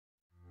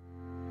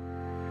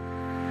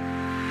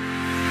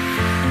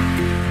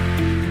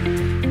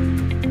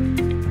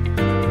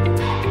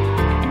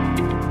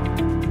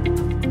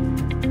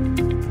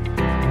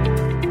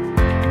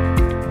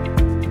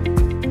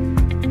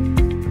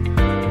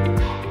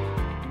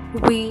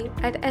We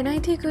at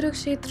NIT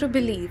Kurukshetra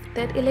believe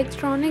that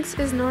electronics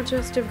is not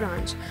just a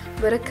branch,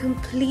 but a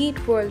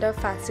complete world of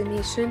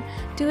fascination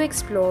to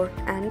explore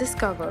and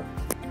discover.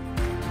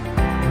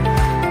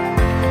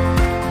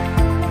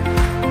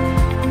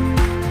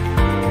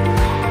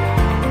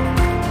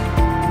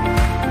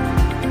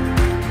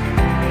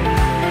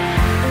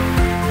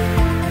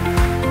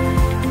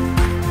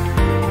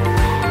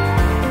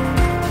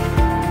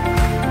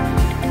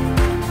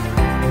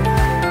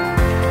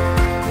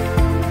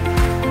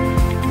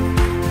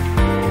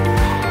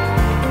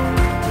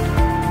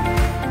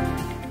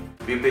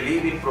 We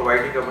believe in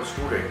providing our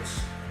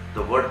students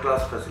the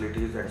world-class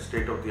facilities and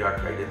state-of-the-art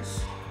guidance.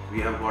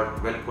 We have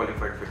got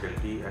well-qualified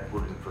faculty and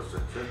good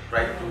infrastructure,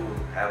 trying to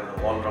have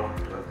an all-round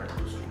development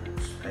to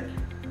students. Thank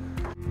you.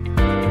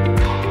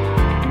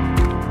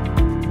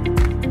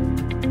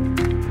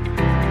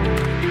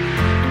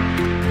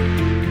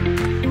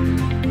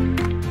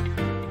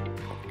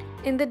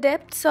 In the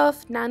depths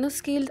of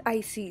nanoscaled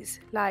ICs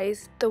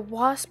lies the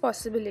vast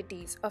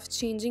possibilities of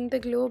changing the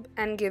globe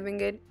and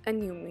giving it a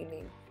new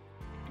meaning.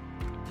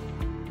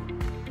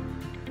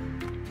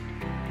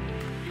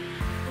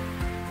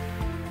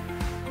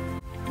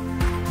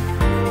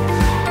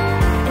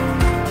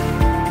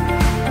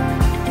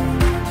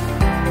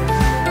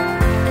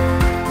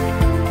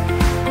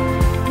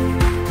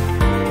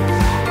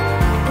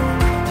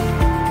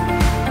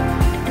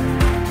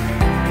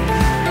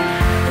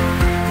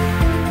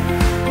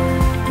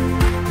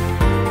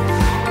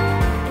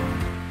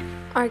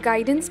 Our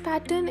guidance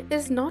pattern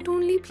is not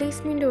only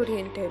placement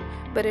oriented,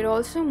 but it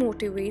also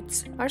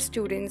motivates our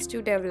students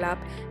to develop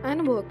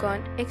and work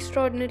on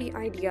extraordinary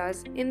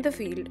ideas in the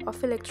field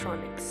of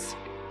electronics.